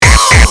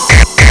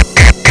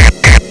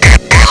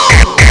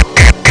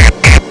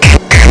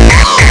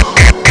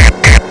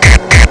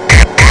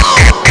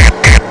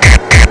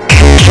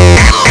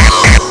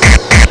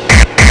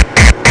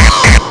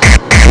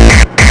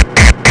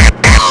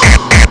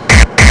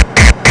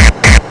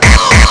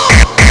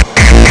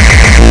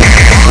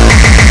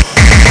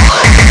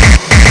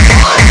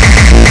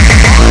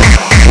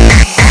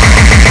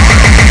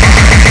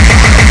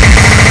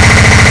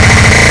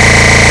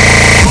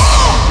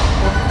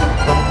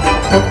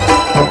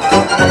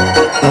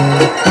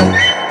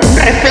Un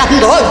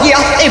resplandor y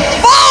hace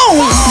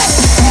 ¡pum!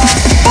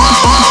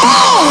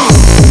 ¡Pum!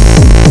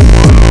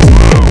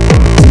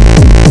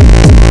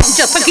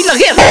 Ya está aquí la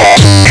guerra.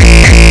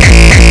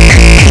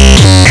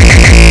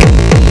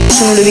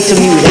 Eso no lo he visto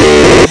en mi vida.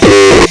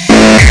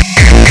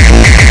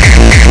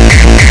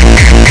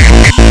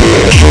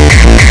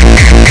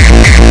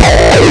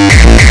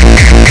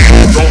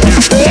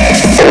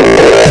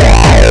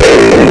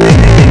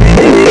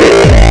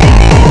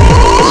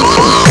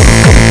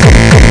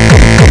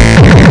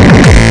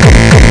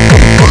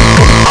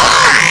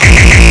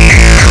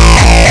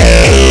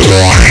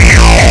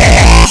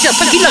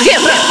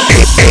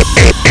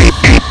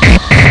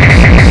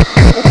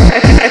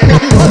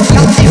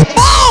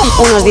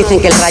 Unos dicen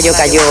que el rayo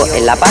cayó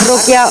en la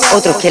parroquia,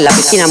 otros que en la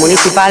piscina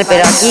municipal,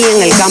 pero aquí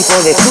en el campo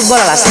de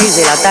fútbol a las 6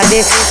 de la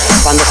tarde,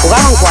 cuando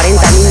jugaban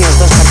 40 niños,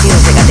 2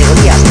 partidos de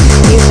categorías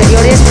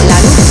inferiores, la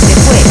luz se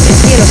fue, el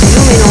cielo se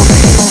iluminó,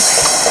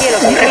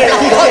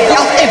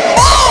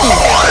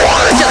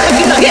 ¡Ya está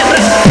aquí la guerra!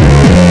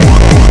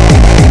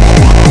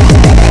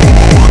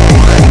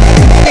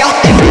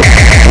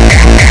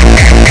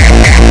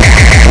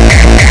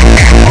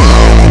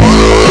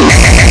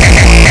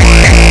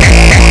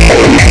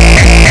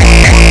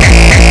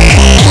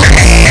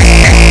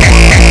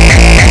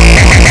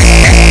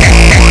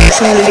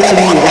 Eso no lo he visto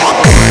en mi vida.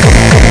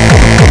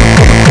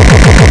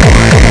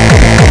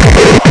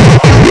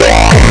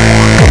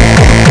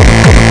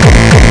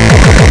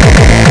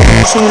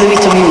 Eso no lo he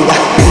visto en mi vida.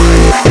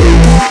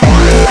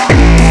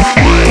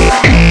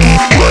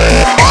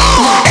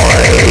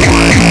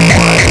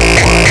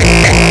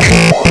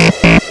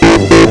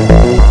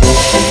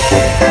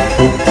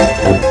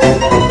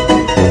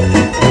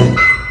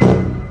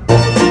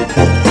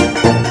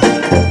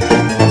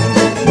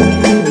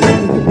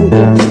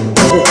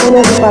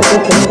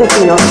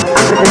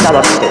 Han presentado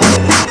a usted.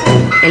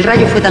 El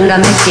rayo fue tan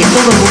grande que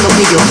todo el mundo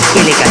creyó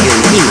que le cayó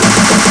encima.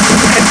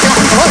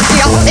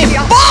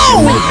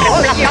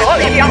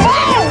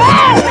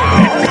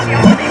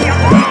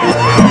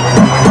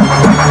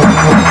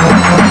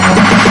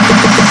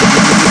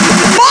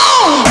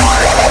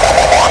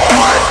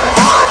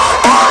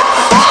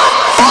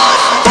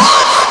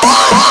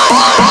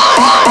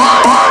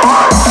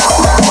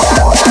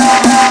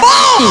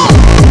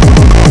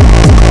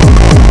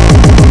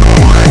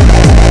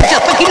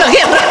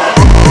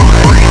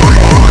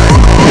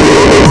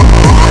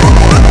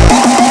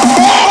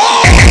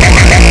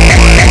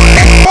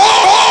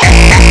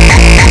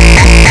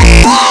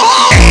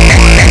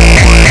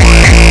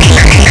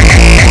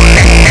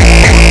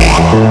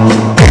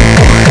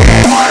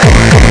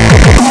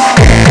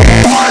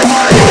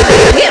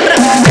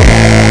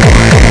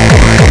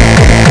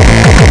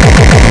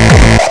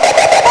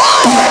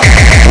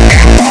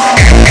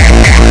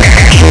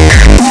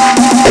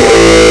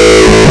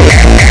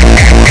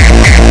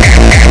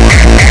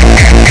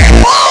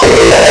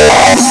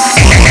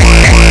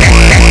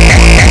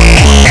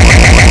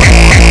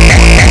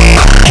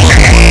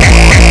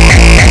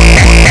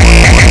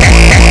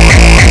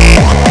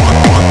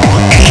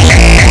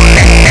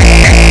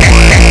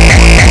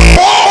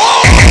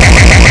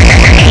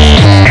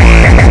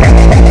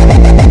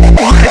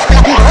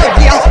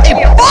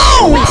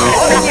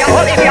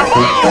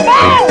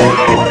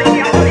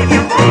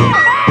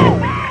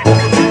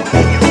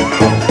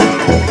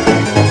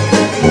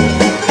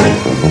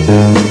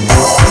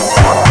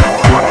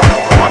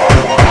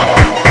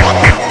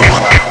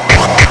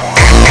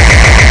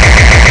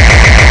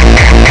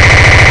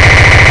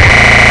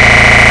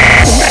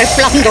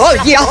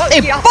 Y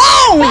hace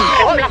 ¡pum!